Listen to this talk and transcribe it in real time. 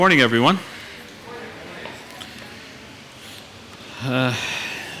Morning, everyone.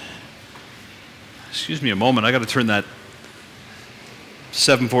 Excuse me a moment. I got to turn that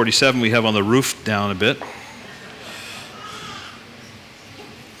 747 we have on the roof down a bit.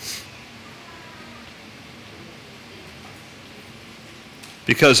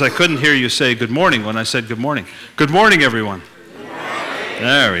 Because I couldn't hear you say good morning when I said good morning. Good morning, everyone. Good morning.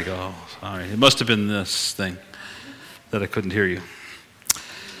 There we go. Sorry. It must have been this thing that I couldn't hear you.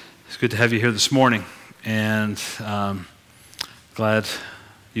 It's good to have you here this morning, and glad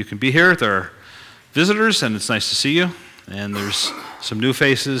you can be here. There are visitors, and it's nice to see you, and there's some new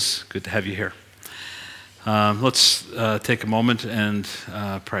faces. Good to have you here. Let's take a moment and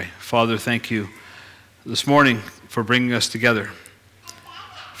pray. Father, thank you this morning for bringing us together.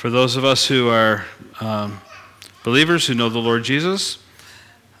 For those of us who are believers who know the Lord Jesus,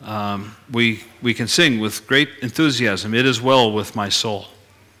 we can sing with great enthusiasm, "It is well with my soul."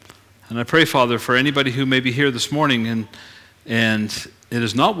 And I pray, Father, for anybody who may be here this morning and it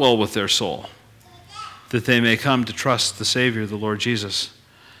is not well with their soul, that they may come to trust the Savior, the Lord Jesus,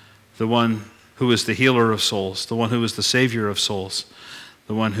 the one who is the healer of souls, the one who is the Savior of souls,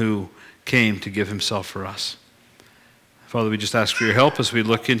 the one who came to give himself for us. Father, we just ask for your help as we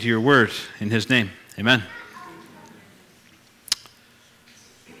look into your word in his name. Amen.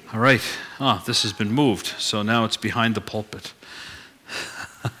 All right. This has been moved, so now it's behind the pulpit.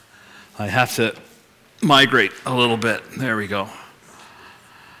 I have to migrate a little bit. There we go.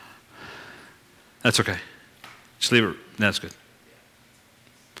 That's okay. Just leave it. That's good.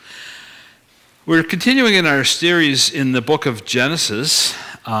 We're continuing in our series in the book of Genesis.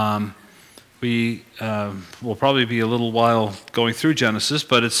 We will probably be a little while going through Genesis,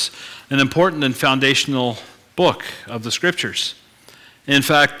 but it's an important and foundational book of the Scriptures. In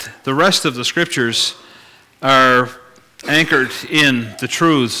fact, the rest of the Scriptures are anchored in the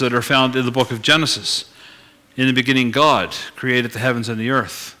truths that are found in the book of Genesis. In the beginning, God created the heavens and the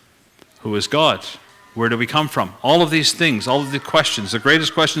earth. Who is God? Where do we come from? All of these things, all of the questions, the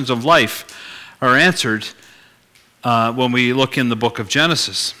greatest questions of life are answered when we look in the book of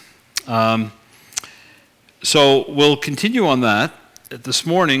Genesis. So we'll continue on that. This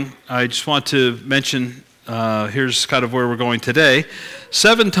morning, I just want to mention, here's kind of where we're going today.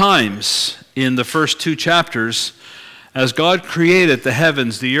 7 times in the first 2 chapters, as God created the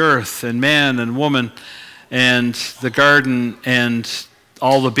heavens, the earth, and man and woman, and the garden, and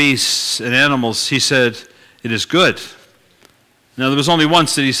all the beasts and animals, he said, "It is good." Now, there was only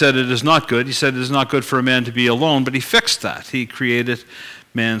once that he said it is not good. He said it is not good for a man to be alone, but he fixed that. He created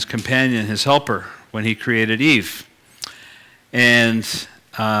man's companion, his helper, when he created Eve. And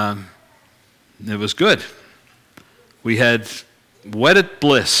it was good. We had wedded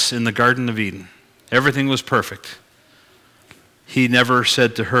bliss in the Garden of Eden. Everything was perfect. He never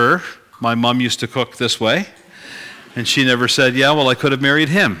said to her, "My mom used to cook this way." And she never said, "Yeah, well, I could have married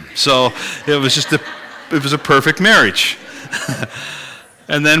him." So it was just it was a perfect marriage.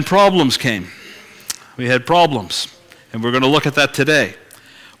 And then problems came. We had problems. And we're going to look at that today.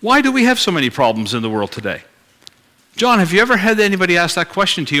 Why do we have so many problems in the world today? John, have you ever had anybody ask that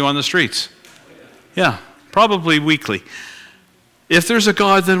question to you on the streets? Yeah, probably weekly. If there's a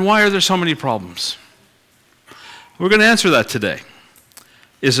God, then why are there so many problems? We're going to answer that today.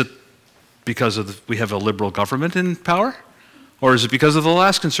 Is it because we have a liberal government in power? Or is it because of the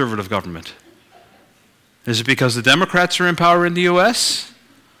last conservative government? Is it because the Democrats are in power in the U.S.?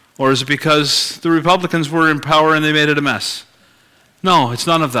 Or is it because the Republicans were in power and they made it a mess? No, it's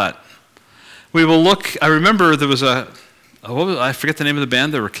none of that. We will look. I remember there was I forget the name of the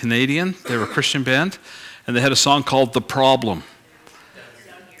band. They were Canadian. They were a Christian band. And they had a song called "The Problem."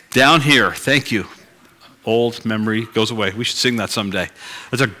 Down Here. Thank you. Old memory goes away. We should sing that someday.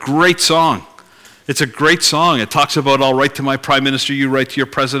 It's a great song. It's a great song. It talks about, "I'll write to my prime minister, you write to your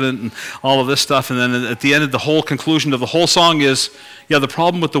president," and all of this stuff. And then at the end of the whole conclusion of the whole song is, yeah, the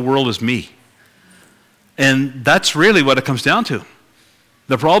problem with the world is me. And that's really what it comes down to.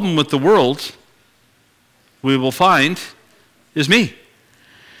 The problem with the world, we will find, is me.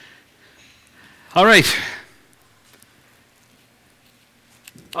 All right.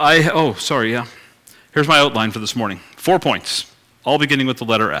 Here's my outline for this morning. 4 points, all beginning with the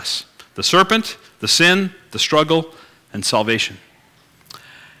letter S. The serpent, the sin, the struggle, and salvation.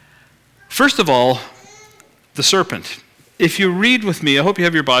 First of all, the serpent. If you read with me, I hope you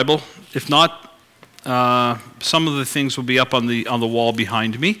have your Bible. If not, some of the things will be up on the wall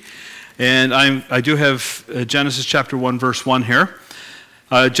behind me. And I do have Genesis chapter 1, verse 1 here.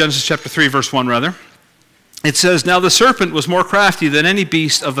 Genesis chapter 3, verse 1, rather. It says, "Now the serpent was more crafty than any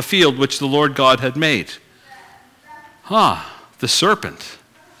beast of the field which the Lord God had made." The serpent.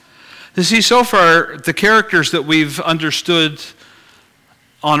 You see, so far, the characters that we've understood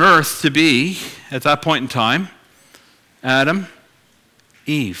on earth to be, at that point in time, Adam,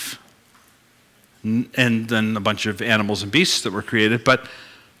 Eve, and then a bunch of animals and beasts that were created. But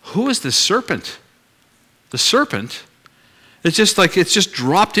who is this serpent? The serpent, it's just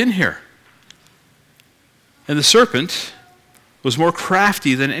dropped in here. And the serpent was more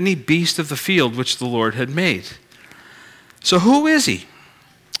crafty than any beast of the field which the Lord had made. So who is he?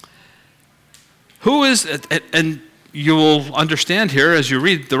 Who is, and you will understand here as you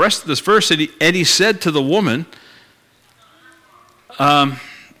read the rest of this verse, and he said to the woman, said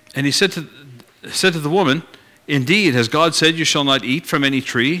to the woman, indeed, has God said you shall not eat from any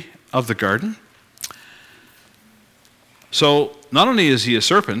tree of the garden? So not only is he a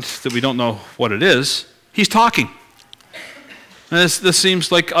serpent that we don't know what it is, he's talking. And this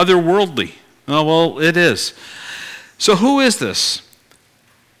seems like otherworldly. Oh, well, it is. So who is this?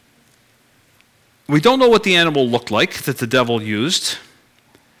 We don't know what the animal looked like that the devil used.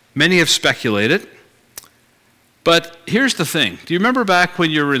 Many have speculated. But here's the thing. Do you remember back when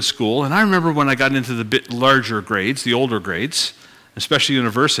you were in school, and I remember when I got into the bit larger grades, the older grades, especially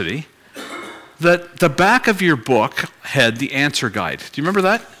university, that the back of your book had the answer guide. Do you remember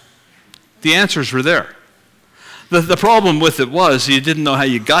that? The answers were there. The problem with it was you didn't know how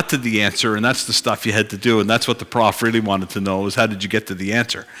you got to the answer, and that's the stuff you had to do, and that's what the prof really wanted to know, is how did you get to the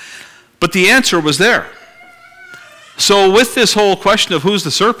answer. But the answer was there. So with this whole question of who's the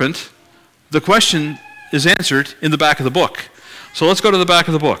serpent, the question is answered in the back of the book. So let's go to the back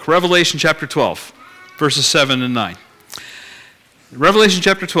of the book. Revelation chapter 12, verses 7 and 9. Revelation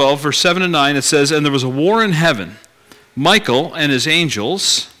chapter 12, verse 7 and 9, it says, and there was a war in heaven. Michael and his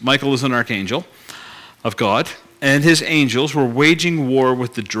angels, Michael is an archangel of God, and his angels were waging war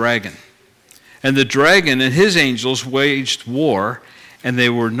with the dragon. And the dragon and his angels waged war, and they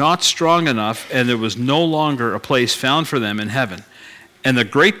were not strong enough, and there was no longer a place found for them in heaven. And the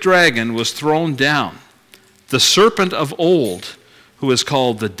great dragon was thrown down, the serpent of old, who is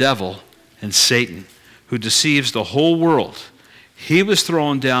called the devil and Satan, who deceives the whole world. He was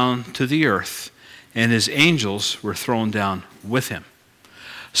thrown down to the earth, and his angels were thrown down with him.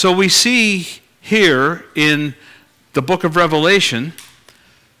 So we see here in the book of Revelation,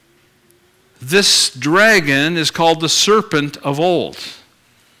 this dragon is called the serpent of old.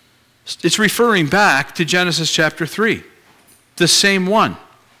 It's referring back to Genesis chapter 3, the same one.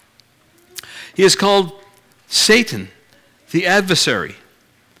 He is called Satan, the adversary,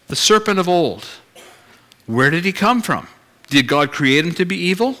 the serpent of old. Where did he come from? Did God create him to be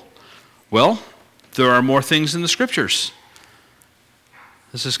evil? Well, there are more things in the scriptures.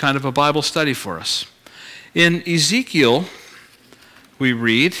 This is kind of a Bible study for us. In Ezekiel, we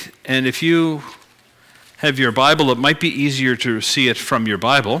read, and if you have your Bible, it might be easier to see it from your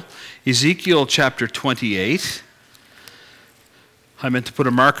Bible. Ezekiel chapter 28. I meant to put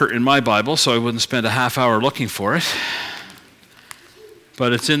a marker in my Bible so I wouldn't spend a half hour looking for it.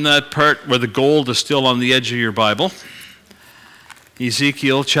 But it's in that part where the gold is still on the edge of your Bible.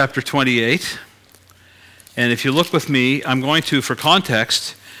 Ezekiel chapter 28. And if you look with me, I'm going to, for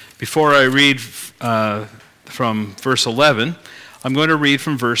context, before I read from verse 11, I'm going to read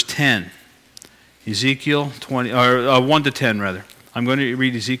from verse 10. Ezekiel 20, or 1 to 10 rather. I'm going to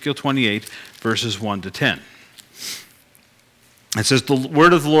read Ezekiel 28, verses 1 to 10. It says, the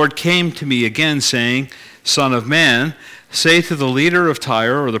word of the Lord came to me again, saying, Son of man, say to the leader of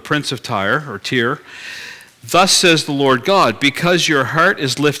Tyre, or the prince of Tyre, or Tyre, thus says the Lord God, because your heart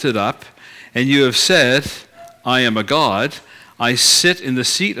is lifted up, and you have said, I am a god, I sit in the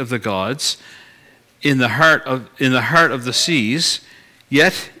seat of the gods, in the heart of the seas,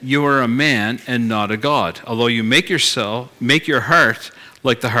 yet you are a man and not a god, although you make your heart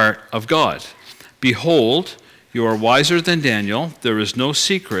like the heart of God. Behold, you are wiser than Daniel. There is no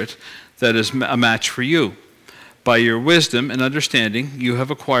secret that is a match for you. By your wisdom and understanding, you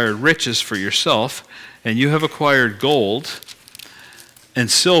have acquired riches for yourself, and you have acquired gold and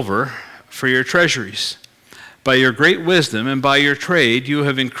silver for your treasuries. By your great wisdom and by your trade, you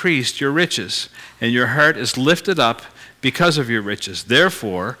have increased your riches, and your heart is lifted up because of your riches.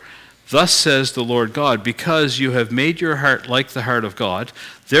 Therefore, thus says the Lord God, because you have made your heart like the heart of God,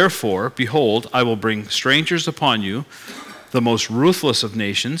 therefore, behold, I will bring strangers upon you, the most ruthless of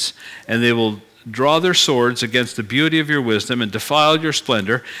nations, and they will draw their swords against the beauty of your wisdom and defile your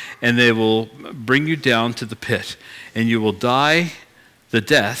splendor, and they will bring you down to the pit, and you will die the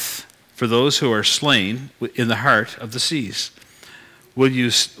death for those who are slain in the heart of the seas. Will you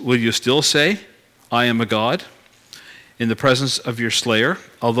still say, I am a god, in the presence of your slayer,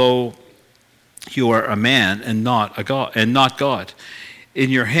 although you are a man and not God? in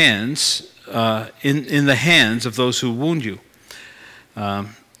your hands, in the hands of those who wound you.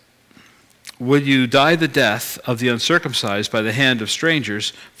 Will you die the death of the uncircumcised by the hand of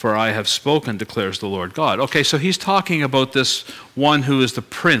strangers? For I have spoken, declares the Lord God. Okay, so he's talking about this one who is the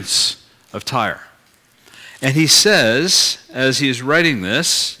prince of Tyre. And he says, as he is writing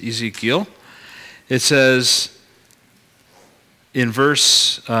this, Ezekiel, it says in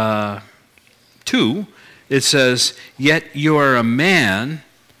verse 2, it says, yet you are a man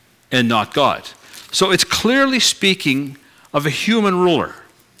and not God. So it's clearly speaking of a human ruler,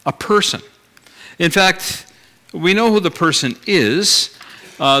 a person. In fact, we know who the person is.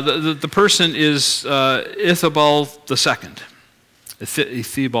 The person is Ithobal II.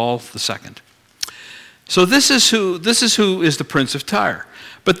 Ithobal II. So this is who is the prince of Tyre.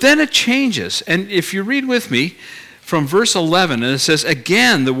 But then it changes. And if you read with me from verse 11, and it says,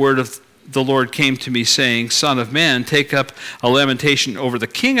 again the word of the Lord came to me, saying, Son of man, take up a lamentation over the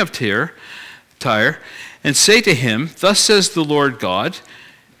king of Tyre, and say to him, Thus says the Lord God,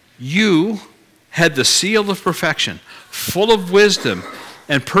 you had the seal of perfection, full of wisdom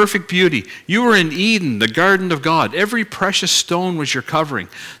and perfect beauty. You were in Eden, the garden of God. Every precious stone was your covering,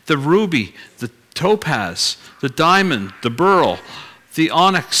 the ruby, the topaz, the diamond, the beryl, the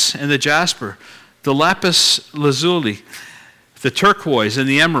onyx and the jasper, the lapis lazuli, the turquoise and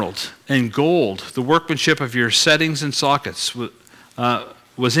the emerald and gold. The workmanship of your settings and sockets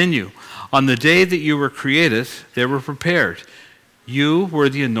was in you. On the day that you were created, they were prepared. You were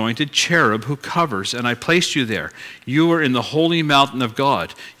the anointed cherub who covers, and I placed you there. You were in the holy mountain of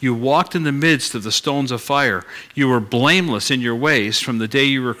God. You walked in the midst of the stones of fire. You were blameless in your ways from the day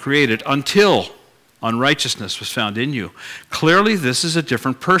you were created until unrighteousness was found in you. Clearly, this is a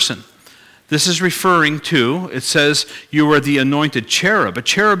different person. This is referring to, it says, you were the anointed cherub. A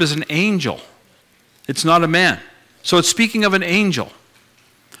cherub is an angel. It's not a man. So it's speaking of an angel,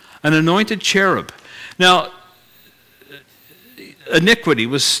 an anointed cherub. Now,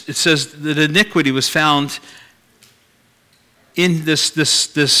 it says that iniquity was found in this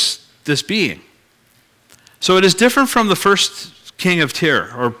being. So it is different from the first king of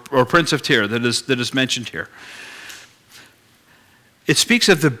Tyre or prince of Tyre that is mentioned here. It speaks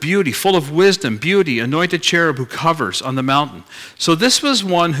of the beauty, full of wisdom, beauty, anointed cherub who covers on the mountain. So this was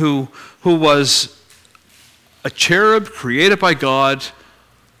one who was a cherub created by God,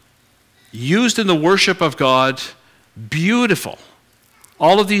 used in the worship of God, beautiful.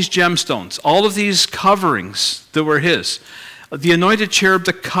 All of these gemstones, all of these coverings that were his. The anointed cherub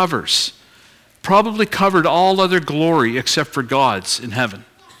that covers, probably covered all other glory except for God's in heaven.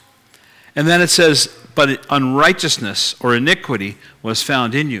 And then it says, but unrighteousness or iniquity was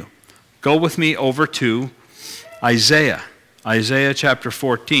found in you. Go with me over to Isaiah chapter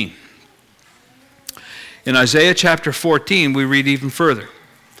 14. In Isaiah chapter 14, we read even further.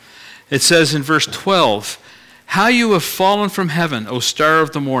 It says in verse 12, How you have fallen from heaven, O star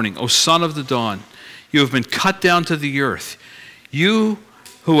of the morning, O son of the dawn. You have been cut down to the earth. You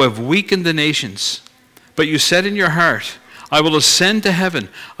who have weakened the nations. But you said in your heart, I will ascend to heaven.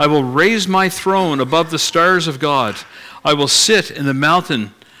 I will raise my throne above the stars of God. I will sit in the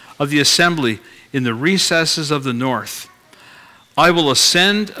mountain of the assembly in the recesses of the north. I will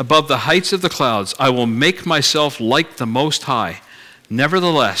ascend above the heights of the clouds. I will make myself like the Most High.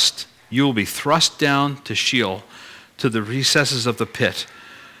 Nevertheless, you will be thrust down to Sheol, to the recesses of the pit.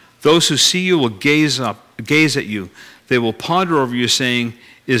 Those who see you will gaze at you. They will ponder over you, saying,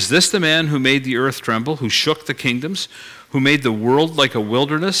 Is this the man who made the earth tremble, who shook the kingdoms, who made the world like a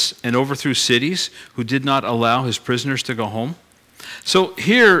wilderness and overthrew cities, who did not allow his prisoners to go home? So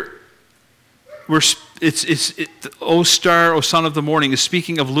here, O star, O son of the morning, is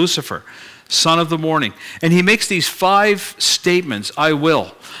speaking of Lucifer, son of the morning. And he makes these 5 statements. I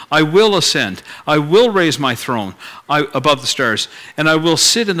will ascend. I will raise my throne above the stars. And I will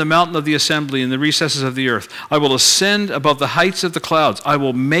sit in the mountain of the assembly in the recesses of the earth. I will ascend above the heights of the clouds. I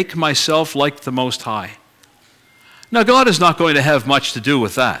will make myself like the Most High. Now, God is not going to have much to do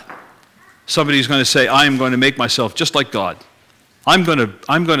with that. Somebody's going to say, I am going to make myself just like God. I'm going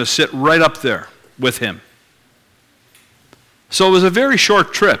to sit right up there with him. So it was a very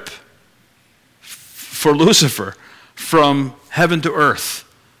short trip for Lucifer from heaven to earth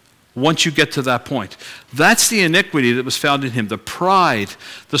once you get to that point. That's the iniquity that was found in him, the pride,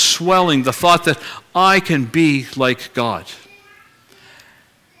 the swelling, the thought that I can be like God.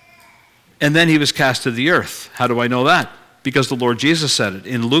 And then he was cast to the earth. How do I know that? Because the Lord Jesus said it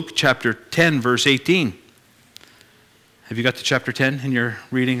in Luke chapter 10, verse 18. Have you got to chapter 10 in your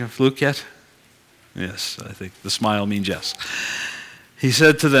reading of Luke yet? Yes, I think the smile means yes. He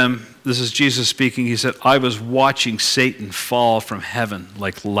said to them, this is Jesus speaking, he said, I was watching Satan fall from heaven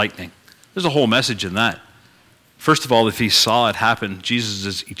like lightning. There's a whole message in that. First of all, if he saw it happen, Jesus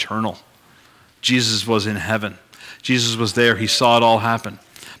is eternal. Jesus was in heaven. Jesus was there. He saw it all happen.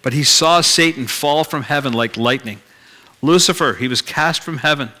 But he saw Satan fall from heaven like lightning. Lucifer, he was cast from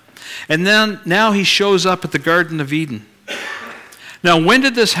heaven. And then now he shows up at the Garden of Eden. Now, when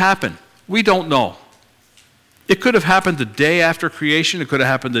did this happen? We don't know. It could have happened the day after creation. It could have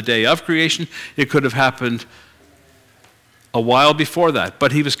happened the day of creation. It could have happened a while before that.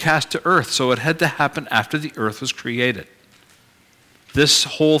 But he was cast to earth, so it had to happen after the earth was created. This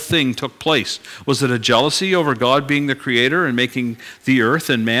whole thing took place. Was it a jealousy over God being the creator and making the earth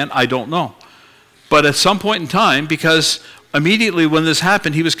and man? I don't know. But at some point in time, because immediately when this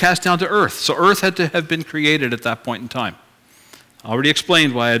happened, he was cast down to earth. So earth had to have been created at that point in time. I already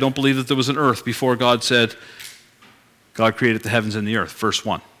explained why I don't believe that there was an earth before God said, God created the heavens and the earth, verse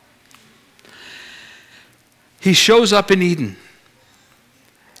 1. He shows up in Eden.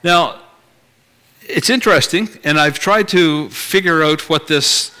 Now, it's interesting, and I've tried to figure out what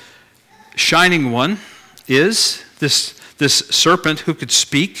this shining one is, this serpent who could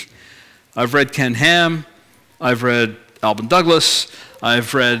speak. I've read Ken Ham, I've read Alvin Douglas,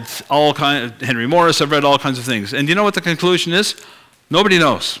 I've read Henry Morris, I've read all kinds of things. And you know what the conclusion is? Nobody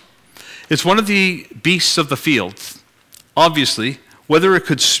knows. It's one of the beasts of the field. Obviously, whether it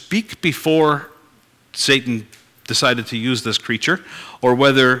could speak before Satan decided to use this creature, or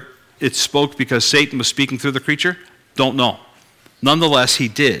whether it spoke because Satan was speaking through the creature, don't know. Nonetheless, he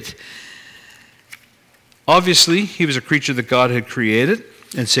did. Obviously, he was a creature that God had created,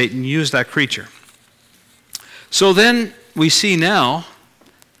 and Satan used that creature. So then we see now,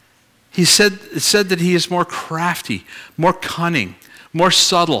 it said that he is more crafty, more cunning, more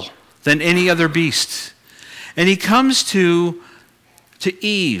subtle than any other beast. And he comes to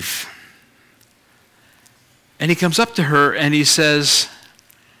Eve. And he comes up to her and he says,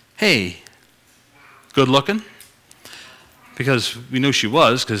 hey, good looking? Because we knew she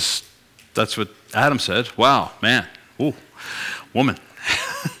was, because that's what Adam said. Wow, man, ooh, woman.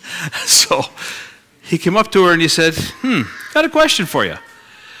 So he came up to her and he said, got a question for you.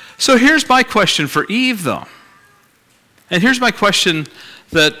 So here's my question for Eve, though. And here's my question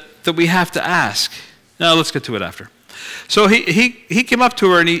that we have to ask. Now, let's get to it after. So he came up to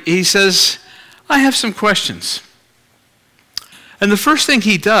her and he says, I have some questions. And the first thing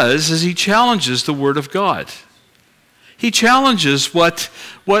he does is he challenges the Word of God. He challenges what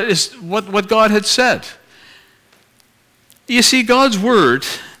God had said. You see, God's Word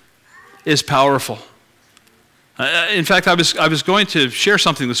is powerful. In fact, I was going to share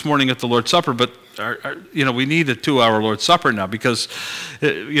something this morning at the Lord's Supper, but we need a 2-hour Lord's Supper now because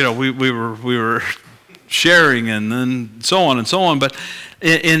we were sharing and then so on and so on. But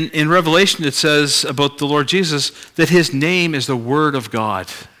in Revelation it says about the Lord Jesus that his name is the Word of God.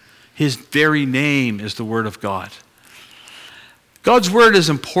 His very name is the Word of God. God's Word is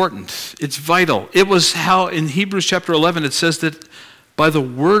important. It's vital. It was how in Hebrews chapter 11 it says that by the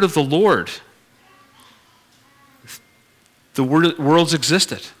word of the Lord, the worlds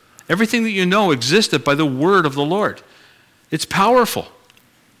existed. Everything that you know existed by the word of the Lord. It's powerful.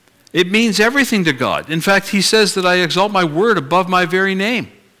 It means everything to God. In fact, he says that I exalt my word above my very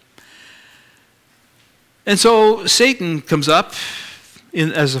name. And so Satan comes up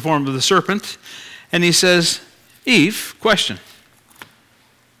as the form of the serpent, and he says, Eve, question.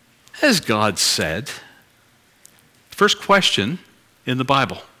 Has God said? First question in the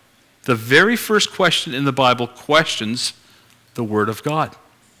Bible. The very first question in the Bible questions the Word of God.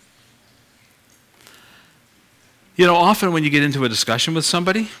 You know, often when you get into a discussion with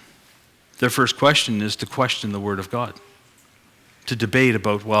somebody, their first question is to question the Word of God. To debate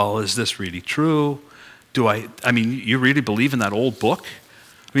about, well, is this really true? You really believe in that old book?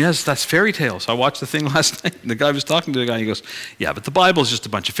 I mean, that's fairy tales. I watched the thing last night, and the guy was talking to the guy, and he goes, yeah, but the Bible is just a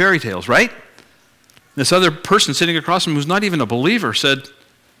bunch of fairy tales, right? This other person sitting across from him who's not even a believer said,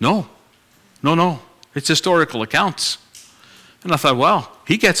 no, it's historical accounts. And I thought, wow,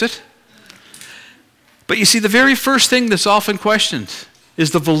 he gets it. But you see, the very first thing that's often questioned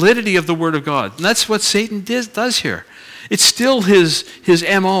is the validity of the Word of God. And that's what Satan does here. It's still his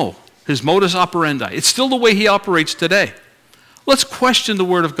MO, his modus operandi. It's still the way he operates today. Let's question the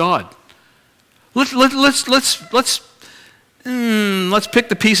Word of God. Let's pick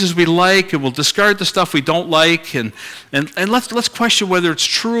the pieces we like, and we'll discard the stuff we don't like, and let's question whether it's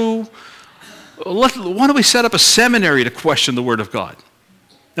true. Why don't we set up a seminary to question the Word of God?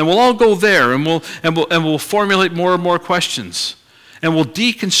 And we'll all go there, and we'll formulate more and more questions, and we'll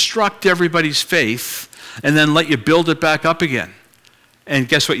deconstruct everybody's faith, and then let you build it back up again. And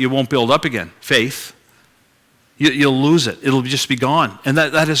guess what? You won't build up again. Faith. You'll lose it. It'll just be gone. And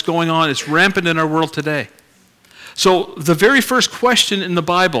that is going on. It's rampant in our world today. So the very first question in the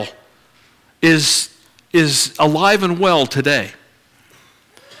Bible is alive and well today.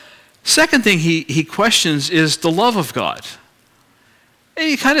 Second thing he questions is the love of God. And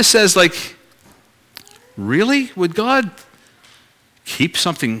he kind of says, like, really? Would God keep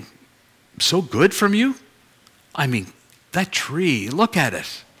something so good from you? I mean, that tree, look at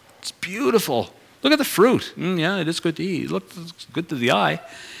it. It's beautiful. Look at the fruit. Yeah, it is good to eat. It looks good to the eye.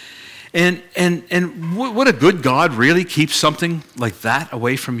 And would a good God really keep something like that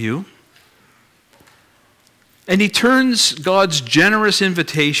away from you? And he turns God's generous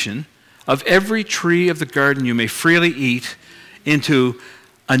invitation of every tree of the garden you may freely eat into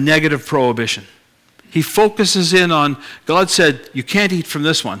a negative prohibition. He focuses in on, God said, you can't eat from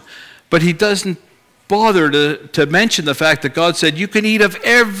this one. But he doesn't bother to mention the fact that God said, you can eat of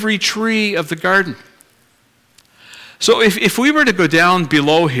every tree of the garden. So if we were to go down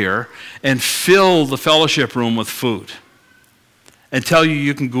below here and fill the fellowship room with food and tell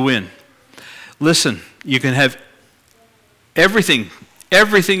you can go in, listen, you can have everything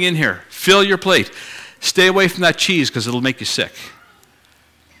in here. Fill your plate. Stay away from that cheese because it'll make you sick.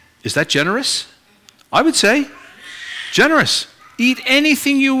 Is that generous? I would say generous. Eat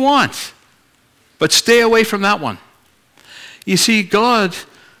anything you want, but stay away from that one. You see, God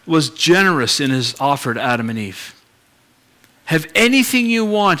was generous in his offer to Adam and Eve. Have anything you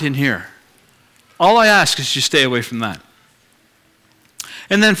want in here. All I ask is you stay away from that.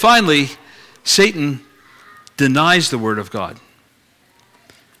 And then finally, Satan denies the word of God.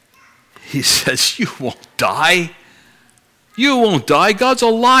 He says, you won't die. You won't die. God's a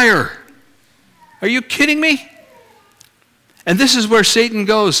liar. Are you kidding me? And this is where Satan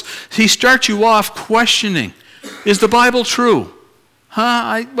goes. He starts you off questioning, is the Bible true?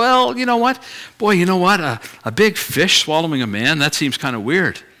 Well, you know what? Boy, you know what? A big fish swallowing a man, that seems kind of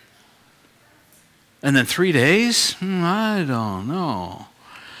weird. And then 3 days? I don't know.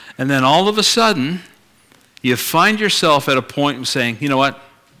 And then all of a sudden, you find yourself at a point of saying, you know what?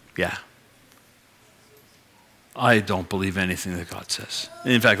 Yeah. I don't believe anything that God says.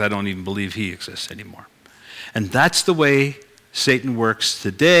 In fact, I don't even believe he exists anymore. And that's the way Satan works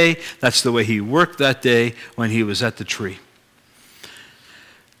today. That's the way he worked that day when he was at the tree.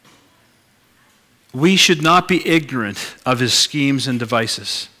 We should not be ignorant of his schemes and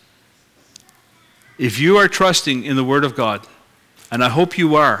devices. If you are trusting in the Word of God, and I hope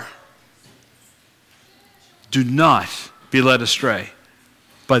you are, do not be led astray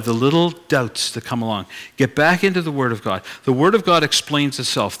by the little doubts that come along. Get back into the Word of God. The Word of God explains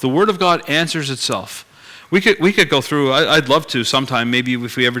itself. The Word of God answers itself. We could go through, I'd love to sometime, maybe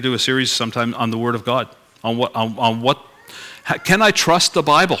if we ever do a series sometime on the Word of God, on what can I trust the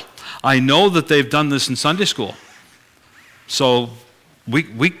Bible? I know that they've done this in Sunday school. So we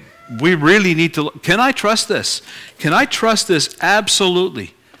really need to look. Can I trust this? Can I trust this?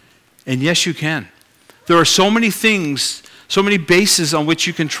 Absolutely. And yes, you can. There are so many things, so many bases on which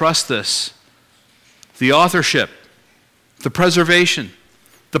you can trust this. The authorship, the preservation,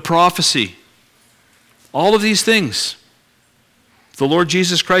 the prophecy, all of these things. The Lord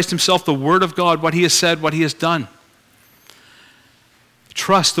Jesus Christ himself, the Word of God, what he has said, what he has done.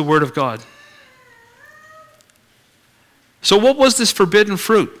 Trust the Word of God. So what was this forbidden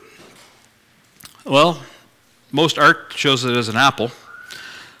fruit? Well, most art shows it as an apple.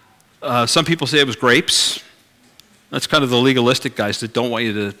 Some people say it was grapes. That's kind of the legalistic guys that don't want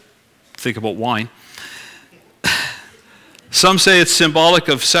you to think about wine. Some say it's symbolic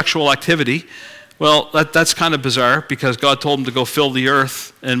of sexual activity. Well, that's kind of bizarre because God told him to go fill the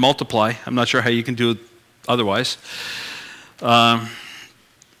earth and multiply. I'm not sure how you can do it otherwise.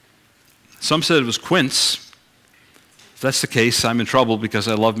 Some said it was quince. If that's the case, I'm in trouble because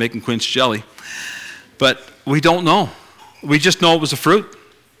I love making quince jelly. But we don't know. We just know it was a fruit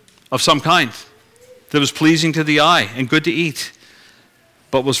of some kind that was pleasing to the eye and good to eat,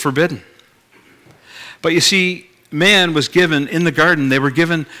 but was forbidden. But you see, man was given, in the garden, they were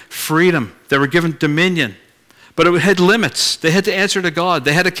given freedom. They were given dominion. But it had limits. They had to answer to God.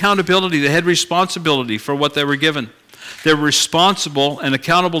 They had accountability. They had responsibility for what they were given. They were responsible and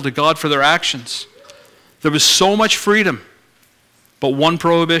accountable to God for their actions. There was so much freedom, but one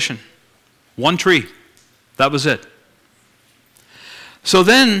prohibition, one tree. That was it. So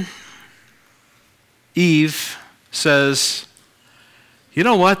then Eve says, you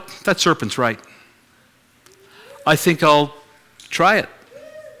know what? That serpent's right. I think I'll try it.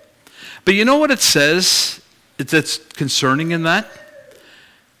 But you know what it says that's concerning in that?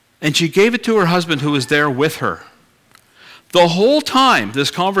 And she gave it to her husband who was there with her. The whole time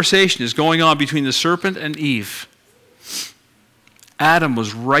this conversation is going on between the serpent and Eve, Adam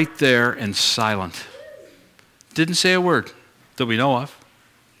was right there and silent. Didn't say a word that we know of.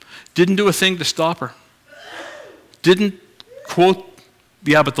 Didn't do a thing to stop her. Didn't quote,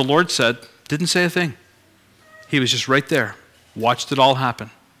 yeah, but the Lord said, didn't say a thing. He was just right there, watched it all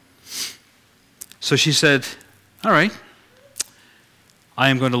happen. So she said, all right, I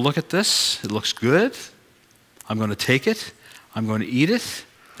am going to look at this. It looks good. I'm going to take it. I'm going to eat it,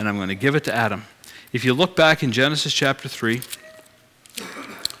 and I'm going to give it to Adam. If you look back in Genesis chapter 3,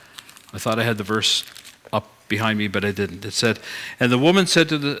 I thought I had the verse up behind me, but I didn't. It said, and the woman said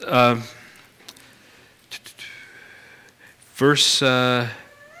to the, verse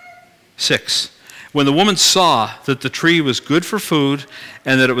 6, when the woman saw that the tree was good for food,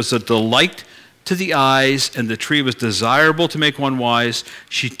 and that it was a delight to the eyes, and the tree was desirable to make one wise,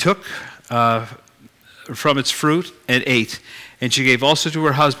 she took from its fruit and ate, and she gave also to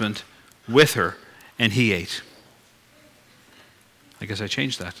her husband with her, and he ate. I guess I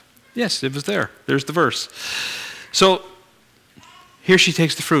changed that. Yes, it was there. There's the verse. So here she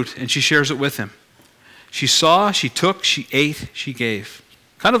takes the fruit and she shares it with him. She saw, she took, she ate, she gave.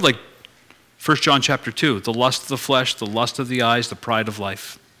 Kind of like 1 John chapter 2, the lust of the flesh, the lust of the eyes, the pride of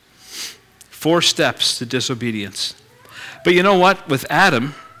life. 4 steps to disobedience. But you know what? With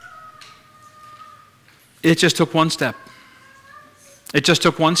Adam, it just took one step. It just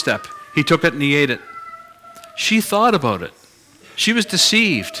took one step. He took it and he ate it. She thought about it. She was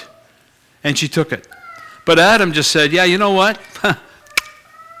deceived, and she took it. But Adam just said, yeah, you know what?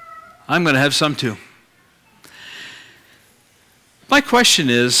 I'm going to have some too. My question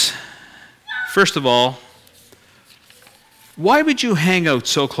is, first of all, why would you hang out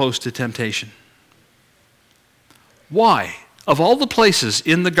so close to temptation? Why? Of all the places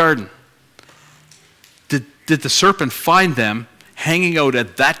in the garden, did the serpent find them hanging out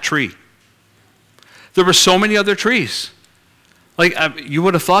at that tree? There were so many other trees. Like, you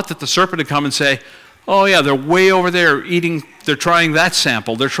would have thought that the serpent would come and say, oh yeah, they're way over there eating, they're trying that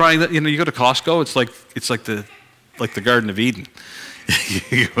sample, they're trying that, you go to Costco, it's like the Garden of Eden.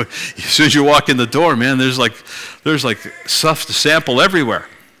 As soon as you walk in the door, man, there's like stuff to sample everywhere.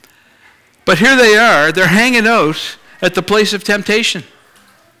 But here they are, they're hanging out at the place of temptation.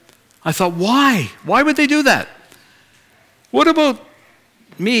 I thought, why? Why would they do that? What about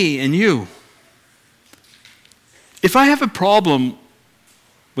me and you? If I have a problem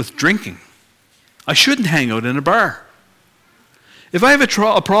with drinking, I shouldn't hang out in a bar. If I have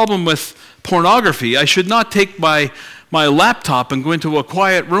a problem with pornography, I should not take my laptop and go into a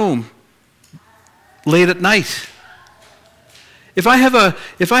quiet room late at night. If I have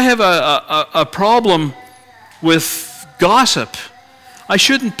a problem with gossip, I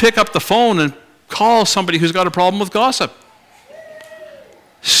shouldn't pick up the phone and call somebody who's got a problem with gossip.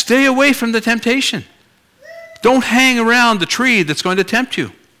 Stay away from the temptation. Don't hang around the tree that's going to tempt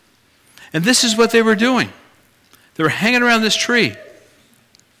you. And this is what they were doing. They were hanging around this tree.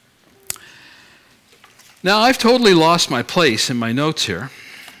 Now, I've totally lost my place in my notes here.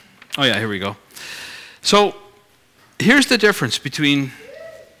 Oh yeah, here we go. So, here's the difference between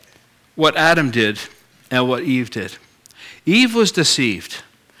what Adam did and what Eve did. Eve was deceived.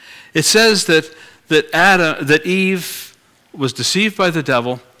 It says that Eve was deceived by the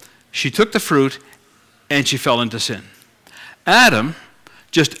devil. She took the fruit and she fell into sin. Adam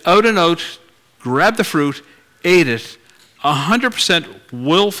just out and out grabbed the fruit, ate it, 100%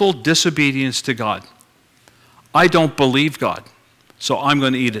 willful disobedience to God. I don't believe God, so I'm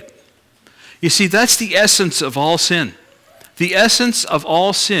going to eat it. You see, that's the essence of all sin. The essence of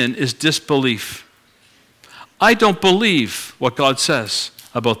all sin is disbelief. I don't believe what God says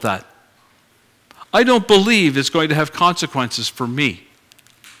about that. I don't believe it's going to have consequences for me.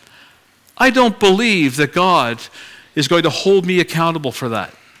 I don't believe that God is going to hold me accountable for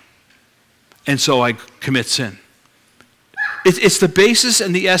that. And so I commit sin. It's the basis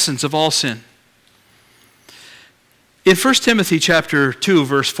and the essence of all sin. In 1 Timothy chapter 2,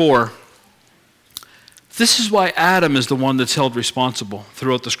 verse 4, this is why Adam is the one that's held responsible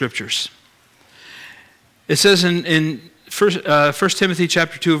throughout the Scriptures. It says in 1 Timothy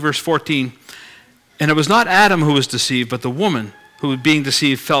chapter 2, verse 14, and it was not Adam who was deceived, but the woman who, being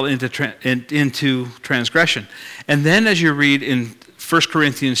deceived, fell into transgression. And then as you read in 1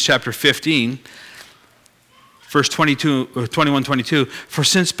 Corinthians chapter 15, verse 21, 22, for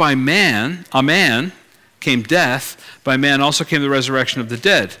since by a man came death, by man also came the resurrection of the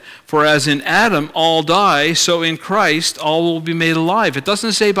dead. For as in Adam all die, so in Christ all will be made alive. It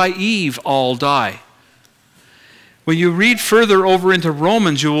doesn't say by Eve all die. When you read further over into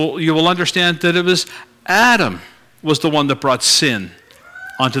Romans, you will understand that it was Adam was the one that brought sin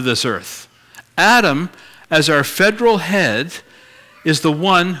onto this earth. Adam, as our federal head, is the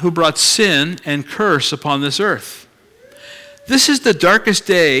one who brought sin and curse upon this earth. This is the darkest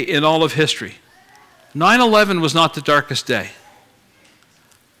day in all of history. 9/11 was not the darkest day.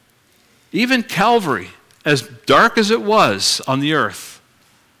 Even Calvary, as dark as it was on the earth,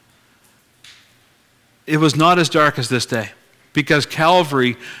 it was not as dark as this day, because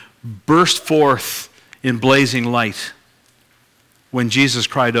Calvary burst forth in blazing light when Jesus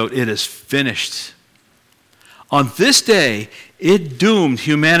cried out, "It is finished." On this day, it doomed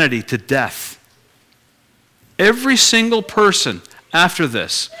humanity to death. Every single person after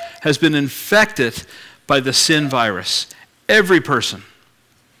this has been infected by the sin virus. Every person.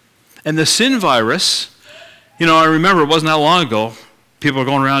 And the sin virus, I remember it wasn't that long ago, people were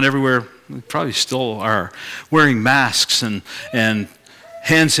going around everywhere, probably still are, wearing masks and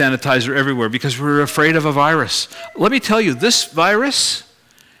hand sanitizer everywhere because we were afraid of a virus. Let me tell you, this virus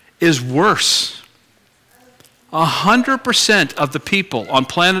is worse. 100% of the people on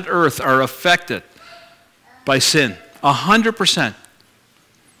planet Earth are affected by sin. 100%.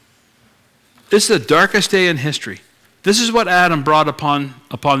 This is the darkest day in history. This is what Adam brought upon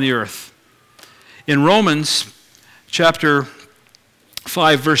the earth. In Romans chapter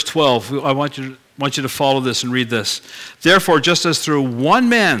 5, verse 12, I want you to follow this and read this. Therefore, just as through one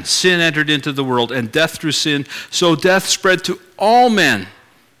man sin entered into the world, and death through sin, so death spread to all men,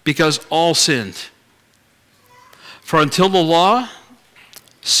 because all sinned. For until the law,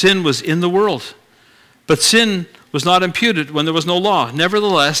 sin was in the world. But sin was not imputed when there was no law.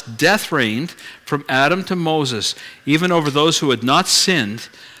 Nevertheless, death reigned from Adam to Moses, even over those who had not sinned,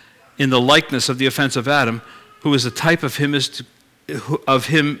 in the likeness of the offense of Adam, who is the type of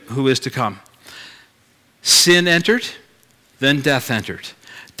him who is to come. Sin entered, then death entered.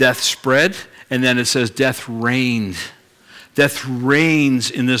 Death spread, and then it says death reigned. Death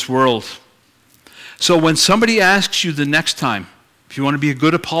reigns in this world. So when somebody asks you the next time, if you want to be a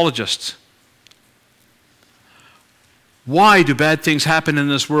good apologist, why do bad things happen in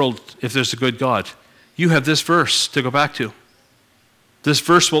this world if there's a good God? You have this verse to go back to. This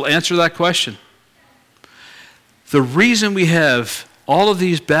verse will answer that question. The reason we have all of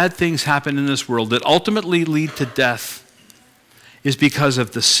these bad things happen in this world that ultimately lead to death is because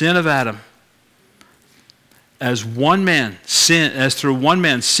of the sin of Adam. As through one man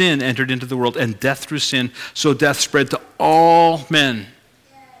sin entered into the world, and death through sin, so death spread to all men,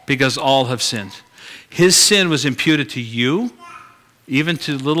 because all have sinned. His sin was imputed to you, even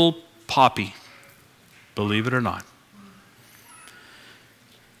to little Poppy, believe it or not.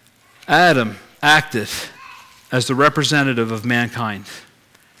 Adam acted as the representative of mankind.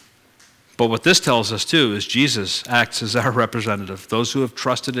 But what this tells us too is Jesus acts as our representative, those who have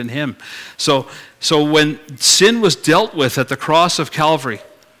trusted in him. So when sin was dealt with at the cross of Calvary,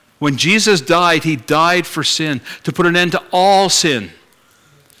 when Jesus died, he died for sin, to put an end to all sin.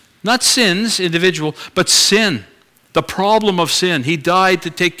 Not sins, individual, but sin, the problem of sin. He died to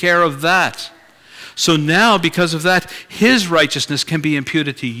take care of that. So now, because of that, his righteousness can be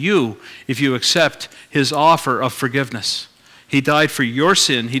imputed to you if you accept his offer of forgiveness. He died for your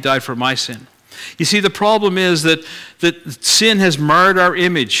sin. He died for my sin. You see, the problem is that sin has marred our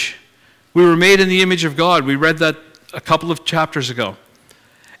image. We were made in the image of God. We read that a couple of chapters ago.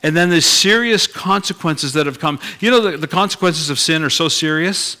 And then there's serious consequences that have come. You know, the consequences of sin are so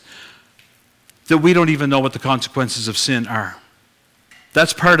serious that we don't even know what the consequences of sin are.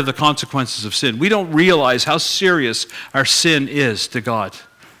 That's part of the consequences of sin. We don't realize how serious our sin is to God.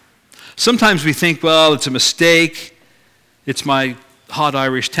 Sometimes we think, well, it's a mistake. It's my hot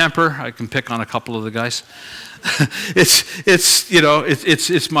Irish temper. I can pick on a couple of the guys.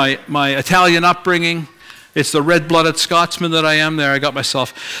 It's my Italian upbringing. It's the red-blooded Scotsman that I am. There, I got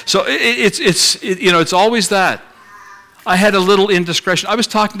myself. So it's always that. I had a little indiscretion. I was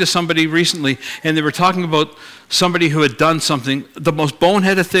talking to somebody recently, and they were talking about somebody who had done something, the most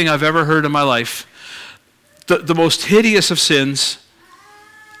boneheaded thing I've ever heard in my life, the most hideous of sins,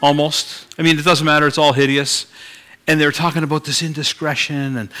 almost. I mean, it doesn't matter. It's all hideous. And they were talking about this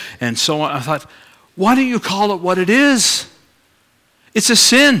indiscretion and so on. I thought, why don't you call it what it is? It's a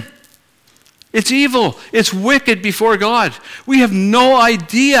sin. It's evil. It's wicked before God. We have no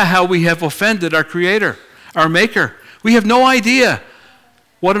idea how we have offended our Creator, our Maker. We have no idea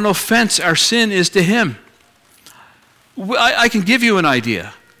what an offense our sin is to him. I can give you an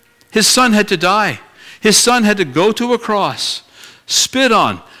idea. His son had to die. His son had to go to a cross, spit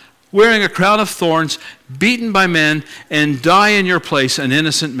on, wearing a crown of thorns, beaten by men, and die in your place, an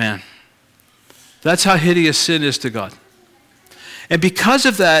innocent man. That's how hideous sin is to God. And because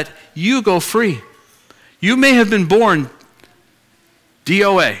of that, you go free. You may have been born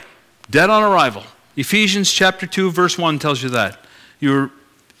DOA, dead on arrival. Ephesians chapter 2, verse 1 tells you that. You're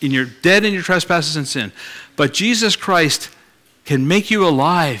dead in your trespasses and sin. But Jesus Christ can make you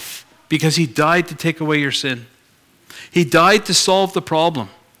alive because he died to take away your sin. He died to solve the problem.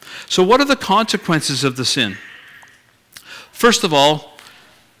 So what are the consequences of the sin? First of all,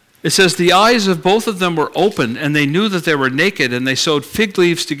 it says the eyes of both of them were open, and they knew that they were naked, and they sewed fig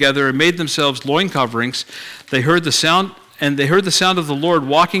leaves together and made themselves loin coverings. They heard the sound of the Lord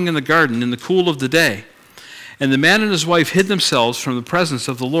walking in the garden in the cool of the day. And the man and his wife hid themselves from the presence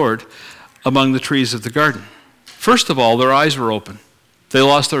of the Lord among the trees of the garden. First of all, their eyes were open. They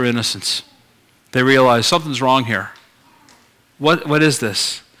lost their innocence. They realized something's wrong here. What is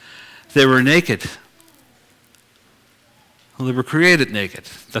this? They were naked. Well, they were created naked.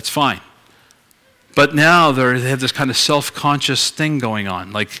 That's fine. But now they have this kind of self-conscious thing going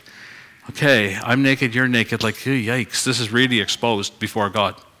on. Like, okay, I'm naked, you're naked. Like, yikes, this is really exposed before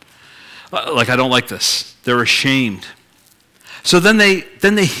God. Like, I don't like this. They're ashamed. So then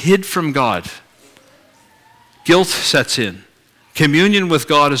they hid from God. Guilt sets in. Communion with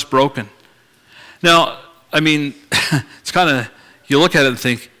God is broken. Now, I mean, it's kind of, you look at it and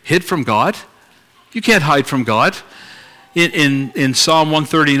think, hid from God? You can't hide from God. In Psalm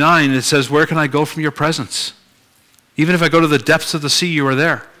 139, it says, where can I go from your presence? Even if I go to the depths of the sea, you are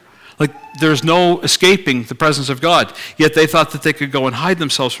there. Like, there's no escaping the presence of God. Yet they thought that they could go and hide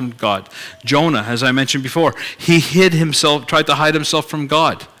themselves from God. Jonah, as I mentioned before, he hid himself, tried to hide himself from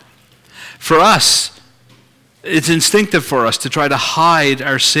God. For us, it's instinctive for us to try to hide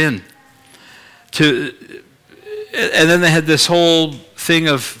our sin. And then they had this whole thing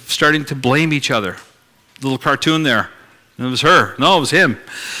of starting to blame each other. Little cartoon there. And it was her. No, it was him.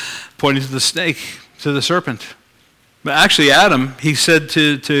 Pointing to the snake, to the serpent. But actually, Adam, he said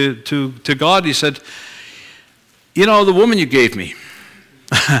to God, he said, you know, the woman you gave me,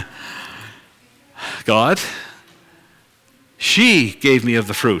 God, she gave me of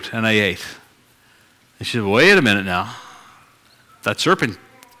the fruit, and I ate. And she said, wait a minute now. That serpent,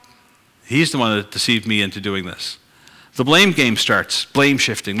 he's the one that deceived me into doing this. The blame game starts, blame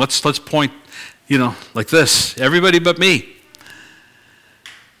shifting. Let's point, like this, everybody but me.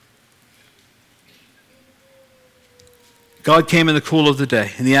 God came in the cool of the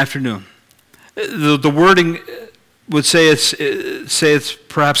day, in the afternoon. The wording would say it's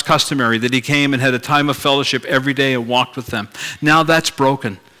perhaps customary that he came and had a time of fellowship every day and walked with them. Now that's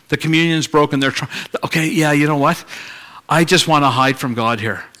broken. The communion's broken. They're trying, okay, yeah, you know what? I just want to hide from God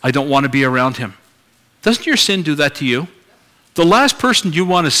here. I don't want to be around him. Doesn't your sin do that to you? The last person you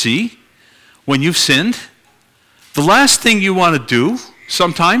want to see when you've sinned, the last thing you want to do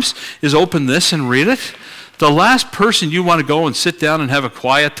sometimes is open this and read it. The last person you want to go and sit down and have a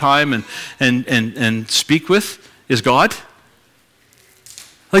quiet time and speak with is God.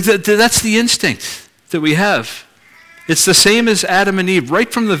 Like that's the instinct that we have. It's the same as Adam and Eve,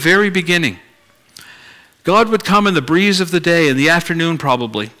 right from the very beginning. God would come in the breeze of the day, in the afternoon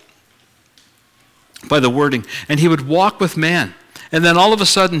probably, by the wording, and he would walk with man. And then all of a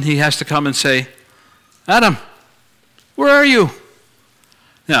sudden he has to come and say, Adam, where are you?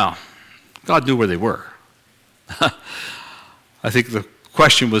 Now, God knew where they were. I think the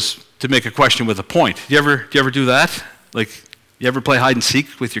question was to make a question with a point. Do you ever do that? Like, you ever play hide and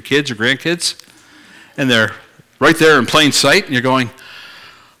seek with your kids or grandkids? And they're right there in plain sight, and you're going,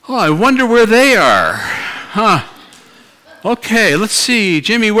 oh, I wonder where they are. Huh. Okay, let's see.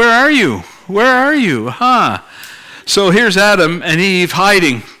 Jimmy, where are you? Where are you? Huh. So here's Adam and Eve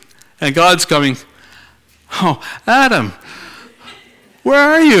hiding, and God's coming. Oh, Adam, where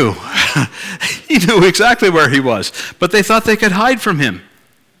are you? He knew exactly where he was, but they thought they could hide from him.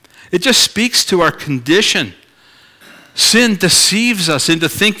 It just speaks to our condition. Sin deceives us into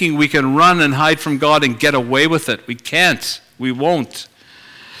thinking we can run and hide from God and get away with it. We can't. We won't.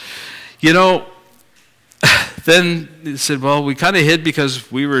 Then he said, well, we kind of hid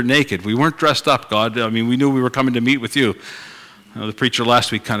because we were naked. We weren't dressed up, God. I mean, we knew we were coming to meet with you. The preacher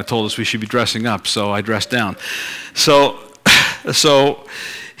last week kind of told us we should be dressing up, so I dressed down. So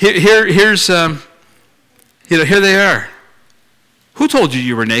here's here they are. Who told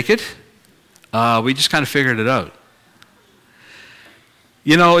you were naked? We just kind of figured it out.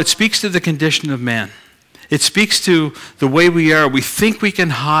 It speaks to the condition of man. It speaks to the way we are. We think we can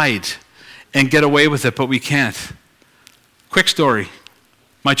hide and get away with it, but we can't. Quick story.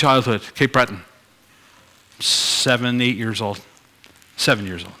 My childhood, Cape Breton. 7 years old.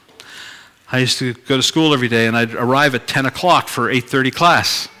 I used to go to school every day, and I'd arrive at 10 o'clock for 8:30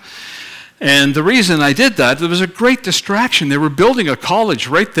 class. And the reason I did that, there was a great distraction. They were building a college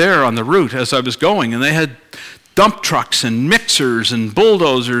right there on the route as I was going, and they had dump trucks and mixers and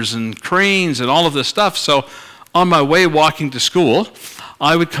bulldozers and cranes and all of this stuff. So on my way walking to school,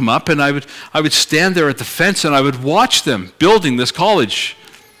 I would come up and I would stand there at the fence and I would watch them building this college.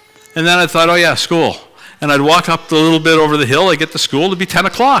 And then I thought, oh yeah, school. And I'd walk up a little bit over the hill, I'd get to school, it'd be 10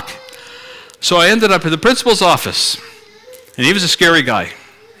 o'clock. So I ended up at the principal's office, and he was a scary guy.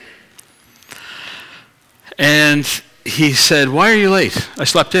 And he said, why are you late? I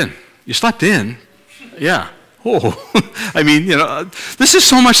slept in. You slept in? Yeah. Oh, I mean, this is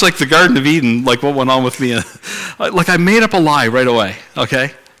so much like the Garden of Eden, like what went on with me. Like I made up a lie right away,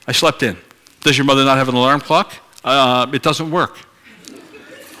 okay? I slept in. Does your mother not have an alarm clock? It doesn't work.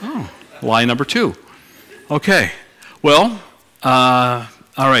 Oh, lie number 2. Okay, well, all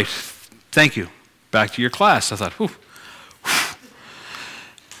right, thank you. Back to your class. I thought, whew.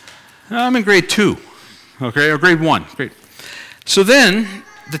 I'm in grade 2, okay, or grade 1. Great. So then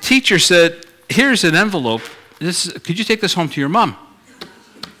the teacher said, here's an envelope. Could you take this home to your mom?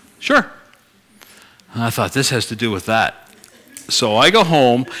 Sure. And I thought, this has to do with that. So I go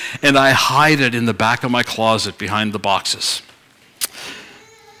home, and I hide it in the back of my closet behind the boxes.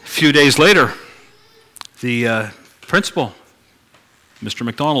 A few days later, the principal, Mr.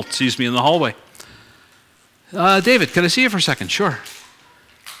 Macdonald, sees me in the hallway. David, can I see you for a second? Sure.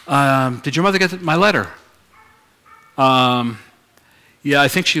 Did your mother get my letter? Yeah, I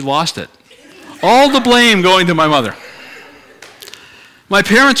think she lost it. All the blame going to my mother. My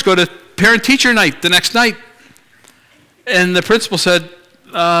parents go to parent-teacher night the next night, and the principal said,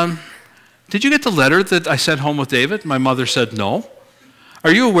 did you get the letter that I sent home with David? My mother said, no.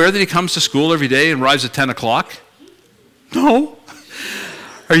 Are you aware that he comes to school every day and arrives at 10 o'clock? No.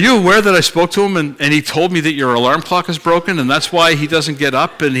 Are you aware that I spoke to him and he told me that your alarm clock is broken and that's why he doesn't get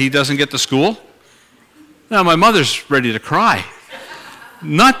up and he doesn't get to school? Now, my mother's ready to cry.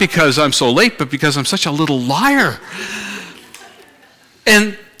 Not because I'm so late, but because I'm such a little liar.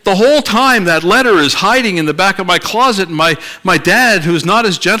 And the whole time that letter is hiding in the back of my closet, and my dad, who's not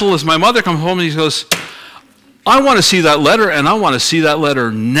as gentle as my mother, comes home and he goes, I want to see that letter, and I want to see that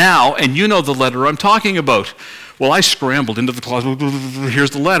letter now, and you know the letter I'm talking about. Well, I scrambled into the closet, here's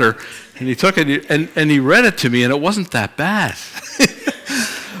the letter, and he took it, and he read it to me, and it wasn't that bad.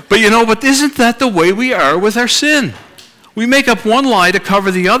 But isn't that the way we are with our sin? We make up one lie to cover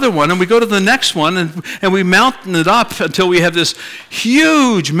the other one, and we go to the next one, and we mountain it up until we have this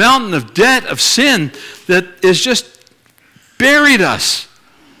huge mountain of debt, of sin, that is just buried us.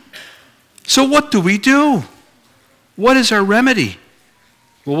 So what do we do? What is our remedy?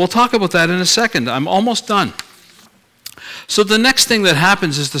 Well, we'll talk about that in a second. I'm almost done. So the next thing that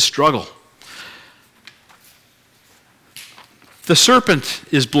happens is the struggle. The serpent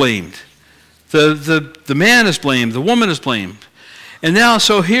is blamed. The man is blamed. The woman is blamed. And now,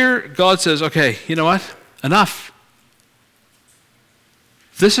 so here God says, okay, you know what? Enough.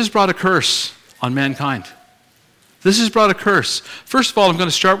 This has brought a curse on mankind. This has brought a curse. First of all, I'm going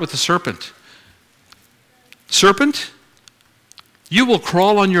to start with the serpent. Serpent, you will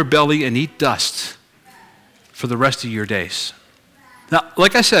crawl on your belly and eat dust for the rest of your days. Now,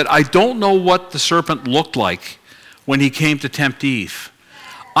 like I said, I don't know what the serpent looked like when he came to tempt Eve.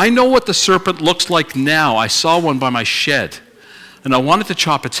 I know what the serpent looks like now. I saw one by my shed, and I wanted to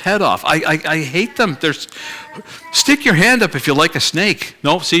chop its head off. I hate them. Stick your hand up if you like a snake.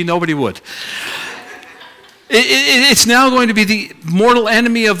 No, see, nobody would. It's now going to be the mortal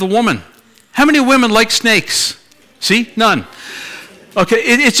enemy of the woman. How many women like snakes? See? None. Okay,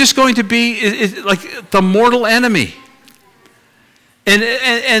 it's just going to be like the mortal enemy. And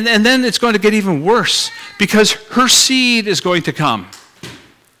then it's going to get even worse because her seed is going to come.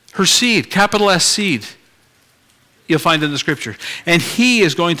 Her seed, capital S seed, you'll find in the scripture. And he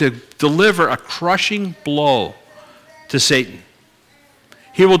is going to deliver a crushing blow to Satan.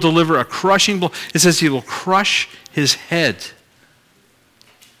 He will deliver a crushing blow. It says he will crush his head. It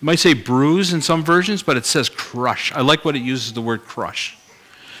might say bruise in some versions, but it says crush. I like what it uses the word crush.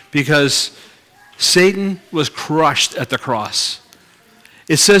 Because Satan was crushed at the cross.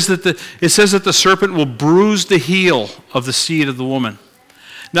 It says that the serpent will bruise the heel of the seed of the woman.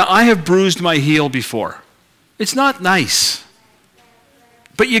 Now, I have bruised my heel before. It's not nice.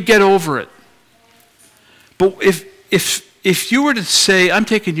 But you get over it. But if you were to say, I'm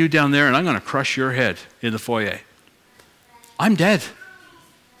taking you down there and I'm going to crush your head in the foyer, I'm dead.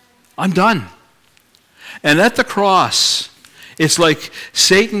 I'm done. And at the cross, it's like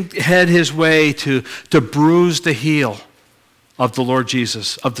Satan had his way to bruise the heel of the Lord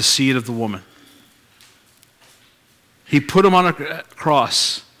Jesus, of the seed of the woman. He put him on a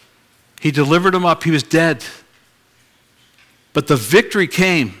cross. He delivered him up. He was dead. But the victory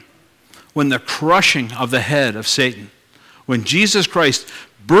came when the crushing of the head of Satan, when Jesus Christ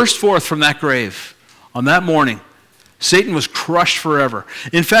burst forth from that grave on that morning, Satan was crushed forever.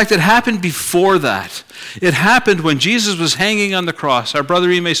 In fact, it happened before that. It happened when Jesus was hanging on the cross. Our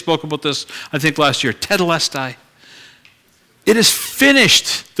brother Ime spoke about this, I think, last year. Tetelestai. It is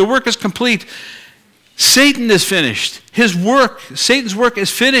finished. The work is complete. Satan is finished. His work, Satan's work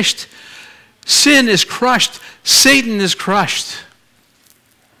is finished. Sin is crushed. Satan is crushed.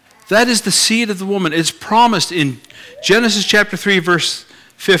 That is the seed of the woman. It's promised in Genesis chapter 3, verse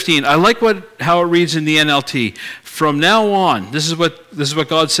 15. I like how it reads in the NLT. From now on, this is what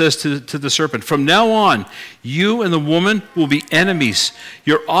God says to the serpent. From now on, you and the woman will be enemies.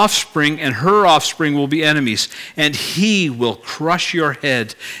 Your offspring and her offspring will be enemies. And he will crush your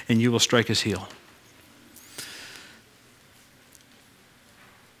head and you will strike his heel.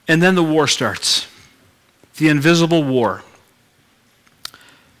 And then the war starts. The invisible war.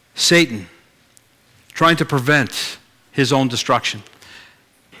 Satan trying to prevent his own destruction.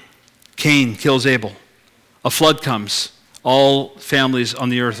 Cain kills Abel. A flood comes. All families on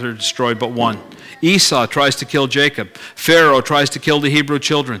the earth are destroyed but one. Esau tries to kill Jacob. Pharaoh tries to kill the Hebrew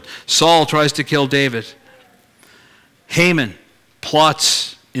children. Saul tries to kill David. Haman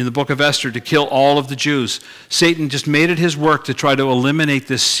plots in the book of Esther to kill all of the Jews. Satan just made it his work to try to eliminate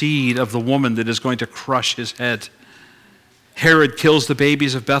this seed of the woman that is going to crush his head. Herod kills the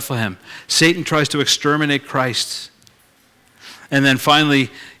babies of Bethlehem. Satan tries to exterminate Christ. And then finally,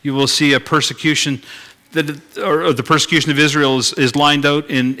 you will see a persecution, or the persecution of Israel is lined out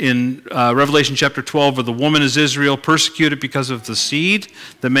in Revelation chapter 12, where the woman is Israel, persecuted because of the seed,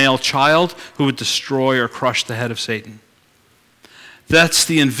 the male child, who would destroy or crush the head of Satan. That's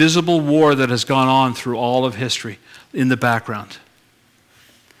the invisible war that has gone on through all of history in the background.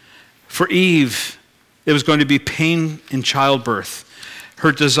 For Eve, it was going to be pain in childbirth.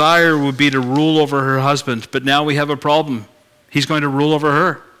 Her desire would be to rule over her husband, but now we have a problem. He's going to rule over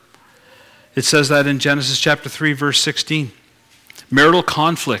her. It says that in Genesis chapter 3, verse 16. Marital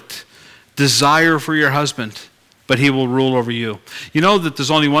conflict, desire for your husband, but he will rule over you. You know that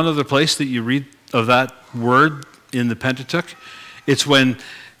there's only one other place that you read of that word in the Pentateuch. It's when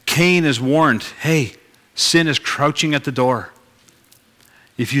Cain is warned, hey, sin is crouching at the door.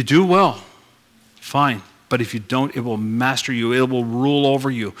 If you do well, fine. But if you don't, it will master you. It will rule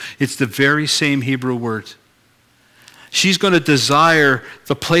over you. It's the very same Hebrew word. She's going to desire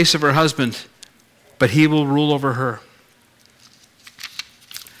the place of her husband, but he will rule over her.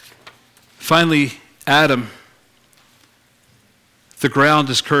 Finally, Adam, the ground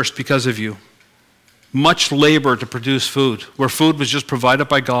is cursed because of you. Much labor to produce food, where food was just provided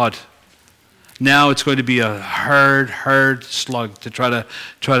by God. Now it's going to be a hard slug to try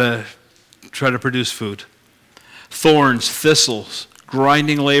to produce food. Thorns, thistles,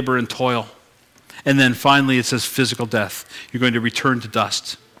 grinding labor and toil. And then finally it says physical death. You're going to return to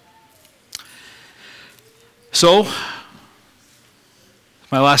dust. So,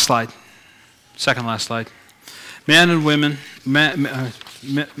 my last slide. Second last slide. Man and women, the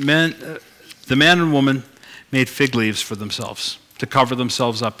man and woman made fig leaves for themselves to cover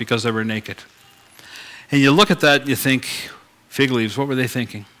themselves up because they were naked. And you look at that and you think, fig leaves, what were they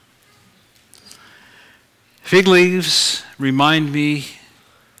thinking? Fig leaves remind me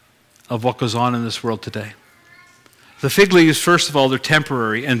of what goes on in this world today. The fig leaves, first of all, they're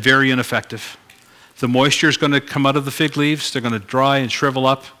temporary and very ineffective. The moisture is going to come out of the fig leaves, they're going to dry and shrivel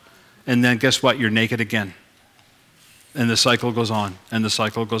up, and then guess what? You're naked again. And the cycle goes on, and the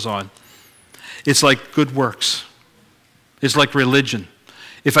cycle goes on. It's like good works. It's like religion.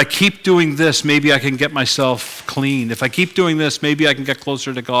 If I keep doing this, maybe I can get myself clean. If I keep doing this, maybe I can get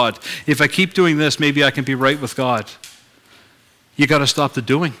closer to God. If I keep doing this, maybe I can be right with God. You got to stop the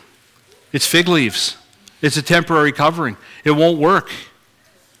doing. It's fig leaves. It's a temporary covering. It won't work.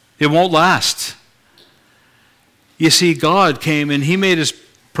 It won't last. You see, God came and he made his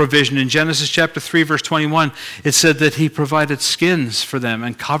provision. In Genesis chapter 3, verse 21, it said that he provided skins for them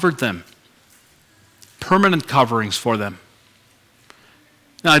and covered them. Permanent coverings for them.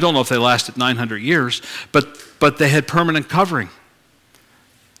 Now, I don't know if they lasted 900 years, but they had permanent covering.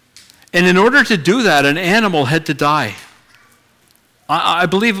 And in order to do that, an animal had to die. I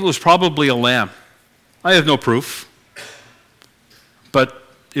believe it was probably a lamb. I have no proof, but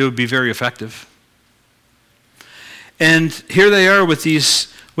it would be very effective. And here they are with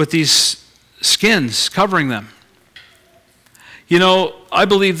these skins covering them. You know, I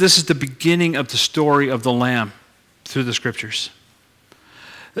believe this is the beginning of the story of the Lamb through the Scriptures.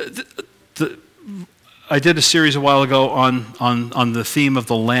 I did a series a while ago on the theme of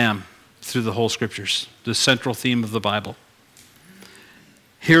the Lamb through the whole scriptures, the central theme of the Bible.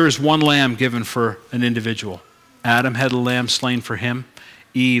 Here is one lamb given for an individual. Adam had a lamb slain for him.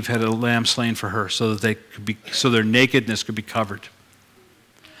 Eve had a lamb slain for her, so that so their nakedness could be covered.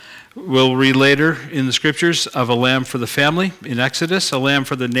 We'll read later in the scriptures of a lamb for the family in Exodus, a lamb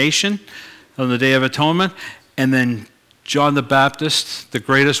for the nation on the Day of Atonement, and then John the Baptist, the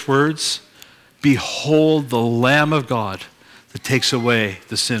greatest words, "Behold the Lamb of God that takes away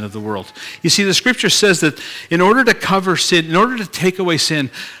the sin of the world." You see, the scripture says that in order to cover sin, in order to take away sin,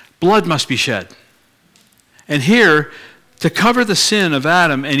 blood must be shed. And here, to cover the sin of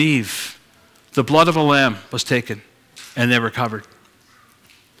Adam and Eve, the blood of a lamb was taken, and they were covered.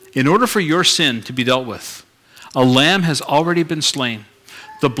 In order for your sin to be dealt with, a lamb has already been slain.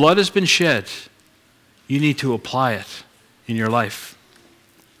 The blood has been shed. You need to apply it in your life.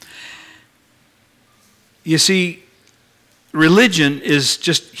 You see, religion is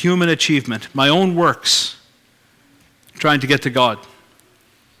just human achievement, my own works, trying to get to God.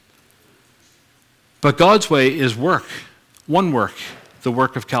 But God's way is work, one work, the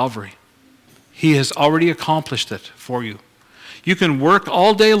work of Calvary. He has already accomplished it for you. You can work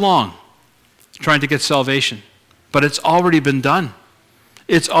all day long trying to get salvation, but it's already been done.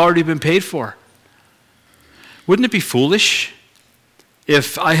 It's already been paid for. Wouldn't it be foolish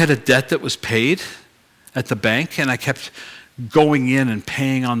if I had a debt that was paid at the bank and I kept going in and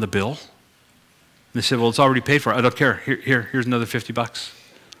paying on the bill? And they said, well, it's already paid for. I don't care. Here's another $50.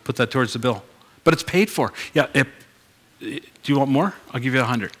 Put that towards the bill. But it's paid for. Yeah. Do you want more? I'll give you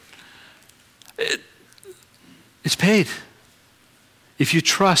 100. It's paid. If you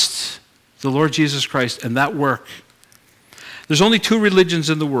trust the Lord Jesus Christ and that work, there's only two religions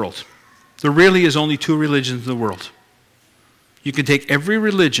in the world. There really is only two religions in the world. You can take every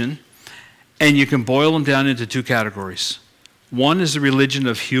religion and you can boil them down into two categories. One is the religion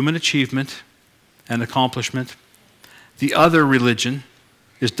of human achievement and accomplishment. The other religion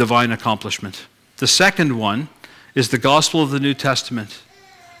is divine accomplishment. The second one is the gospel of the New Testament.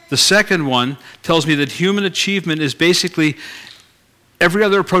 The second one tells me that human achievement is basically every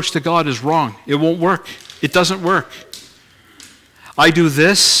other approach to God is wrong. It won't work. It doesn't work. I do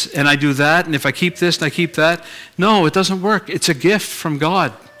this and I do that, and if I keep this and I keep that. No, it doesn't work. It's a gift from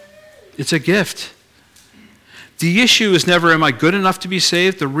God. It's a gift. The issue is never, am I good enough to be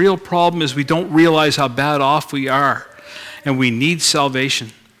saved? The real problem is we don't realize how bad off we are, and we need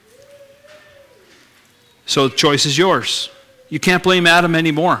salvation. So the choice is yours. You can't blame Adam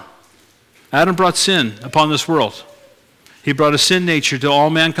anymore. Adam brought sin upon this world. He brought a sin nature to all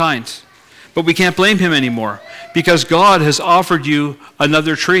mankind. But we can't blame him anymore because God has offered you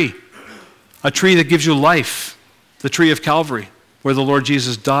another tree, a tree that gives you life, the tree of Calvary, where the Lord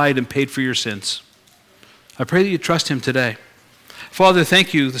Jesus died and paid for your sins. I pray that you trust him today. Father,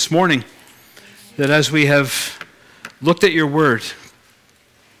 thank you this morning that as we have looked at your word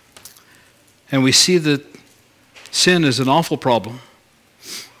and we see that sin is an awful problem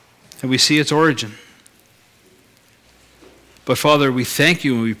and we see its origin. But Father, we thank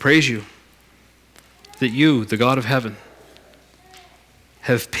you and we praise you that you, the God of heaven,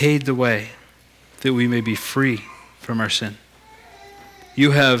 have paid the way that we may be free from our sin.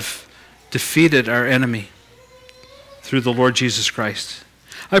 You have defeated our enemy through the Lord Jesus Christ.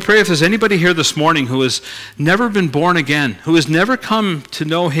 I pray if there's anybody here this morning who has never been born again, who has never come to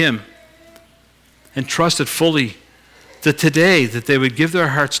know him and trusted fully, that today that they would give their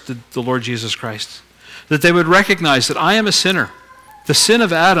hearts to the Lord Jesus Christ, that they would recognize that I am a sinner. The sin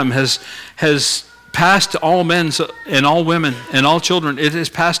of Adam has passed to all men and all women and all children. It has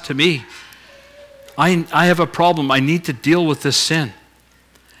passed to me. I have a problem. I need to deal with this sin.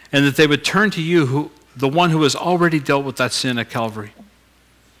 And that they would turn to you, the one who has already dealt with that sin at Calvary.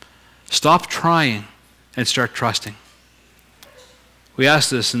 Stop trying and start trusting. We ask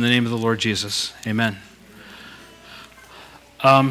this in the name of the Lord Jesus. Amen.